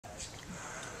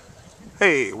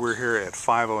Hey, we're here at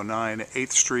 509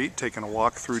 8th Street taking a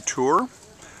walk-through tour.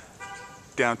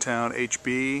 Downtown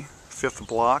HB, 5th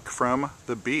block from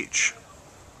the beach.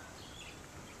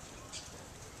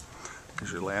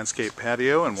 Here's your landscape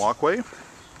patio and walkway.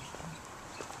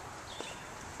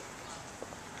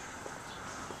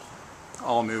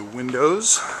 All new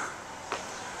windows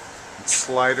and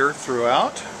slider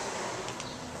throughout.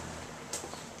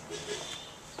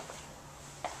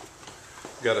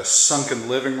 Got a sunken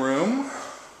living room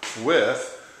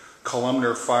with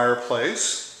columnar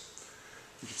fireplace.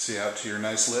 You can see out to your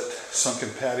nice lit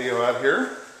sunken patio out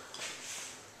here.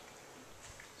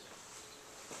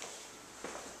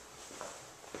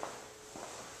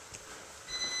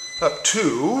 Up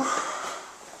to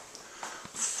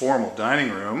formal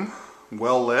dining room,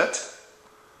 well lit.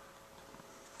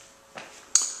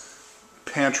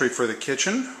 Pantry for the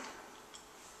kitchen.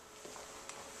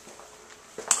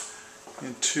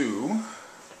 Into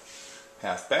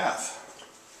half bath.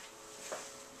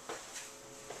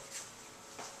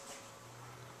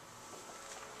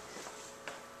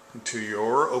 Into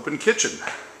your open kitchen.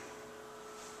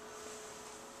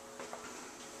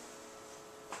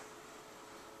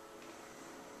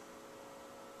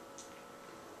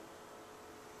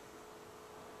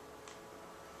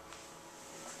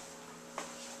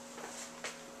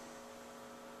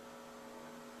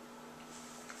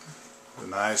 A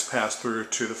nice pass through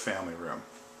to the family room.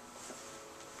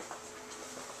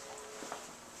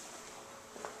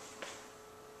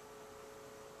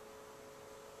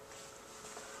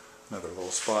 Another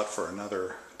little spot for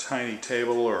another tiny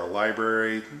table or a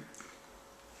library.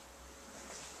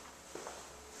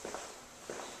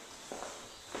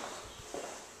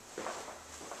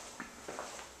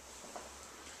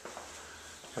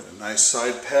 Got a nice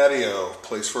side patio,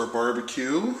 place for a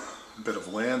barbecue, a bit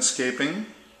of landscaping.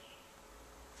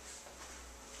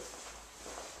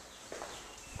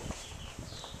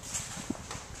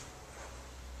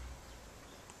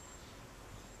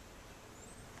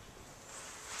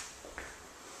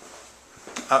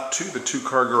 Up to the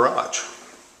two-car garage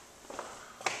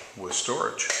with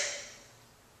storage.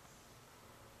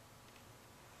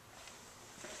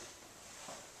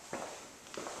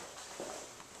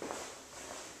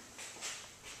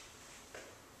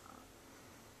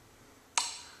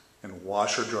 And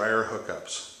washer-dryer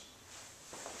hookups.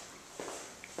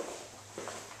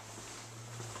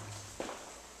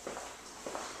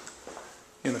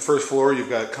 In the first floor, you've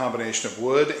got a combination of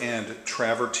wood and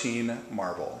travertine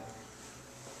marble,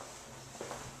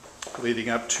 leading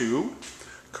up to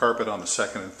carpet on the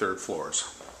second and third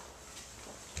floors.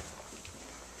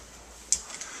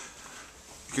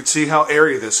 You can see how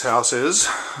airy this house is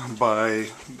by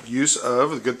use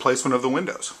of the good placement of the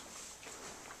windows.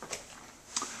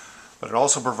 But it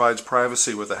also provides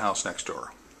privacy with the house next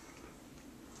door.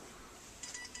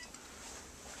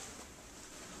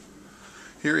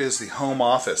 Here is the home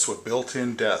office with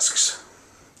built-in desks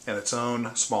and its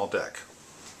own small deck.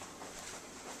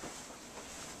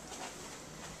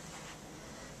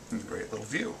 Great little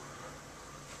view.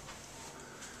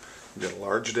 You've got a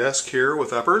large desk here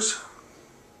with uppers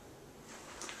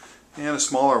and a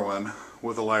smaller one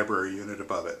with a library unit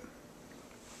above it.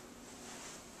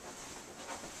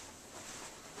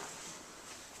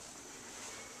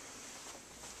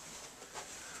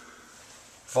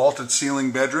 Vaulted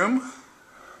ceiling bedroom,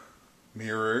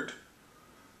 mirrored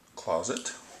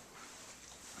closet.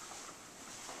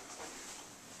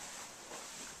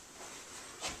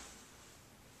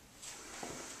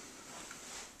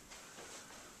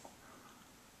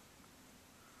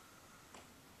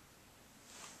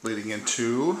 Leading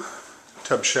into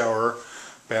tub shower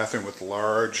bathroom with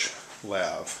large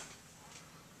lav.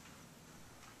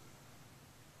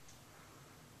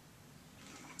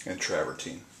 And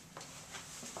travertine.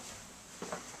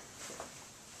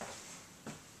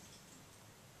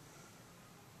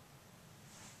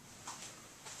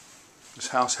 This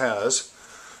house has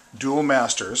dual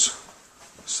masters.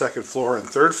 Second floor and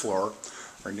third floor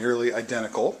are nearly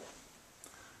identical.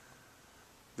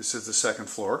 This is the second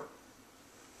floor.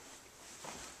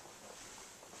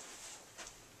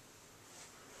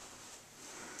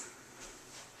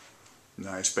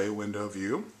 Nice bay window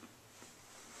view.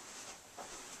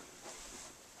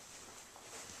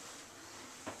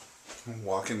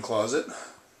 Walk-in closet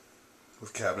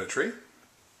with cabinetry.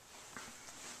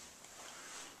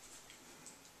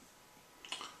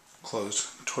 Closed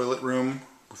toilet room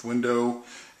with window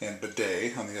and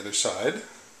bidet on the other side.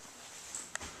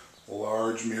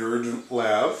 Large mirrored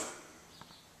lav.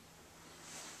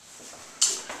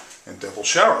 And double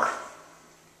shower.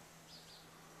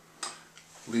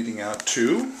 leading out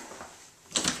to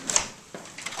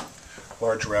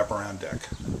large wraparound deck.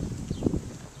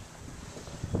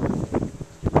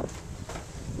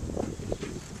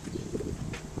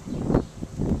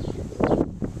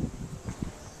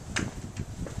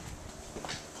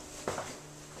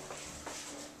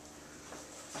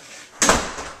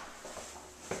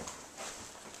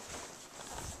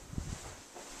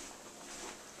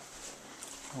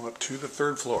 Up to the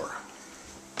third floor.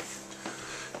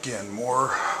 Again,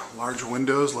 more large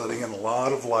windows letting in a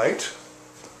lot of light.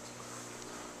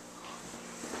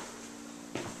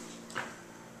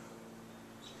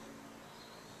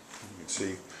 You can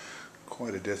see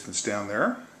quite a distance down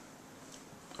there,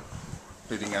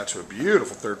 leading out to a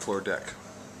beautiful third floor deck.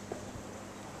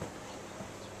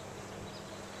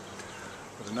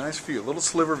 With a nice view, a little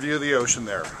sliver view of the ocean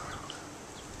there.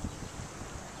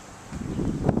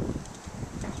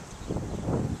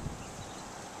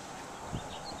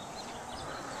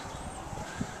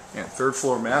 And third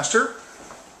floor master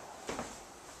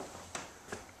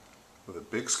with a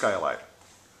big skylight.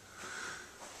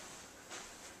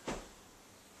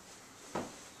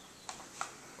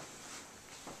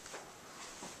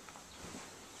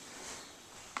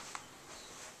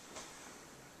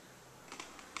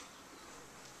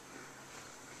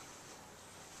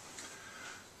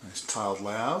 Nice tiled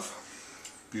lav.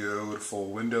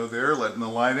 Beautiful window there letting the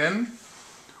light in.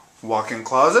 Walk-in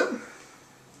closet.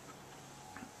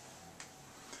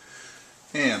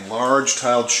 And large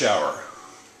tiled shower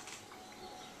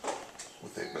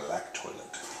with a black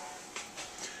toilet.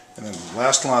 And then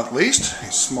last but not least,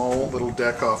 a small little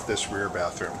deck off this rear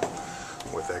bathroom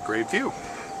with that great view.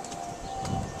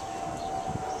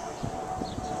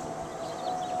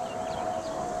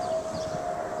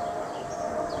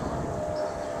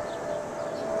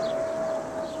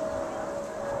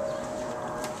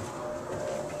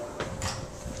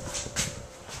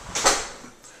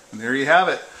 And there you have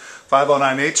it.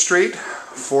 509 8th Street,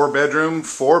 4-bedroom,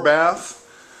 4-bath.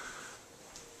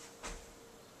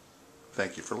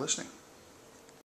 Thank you for listening.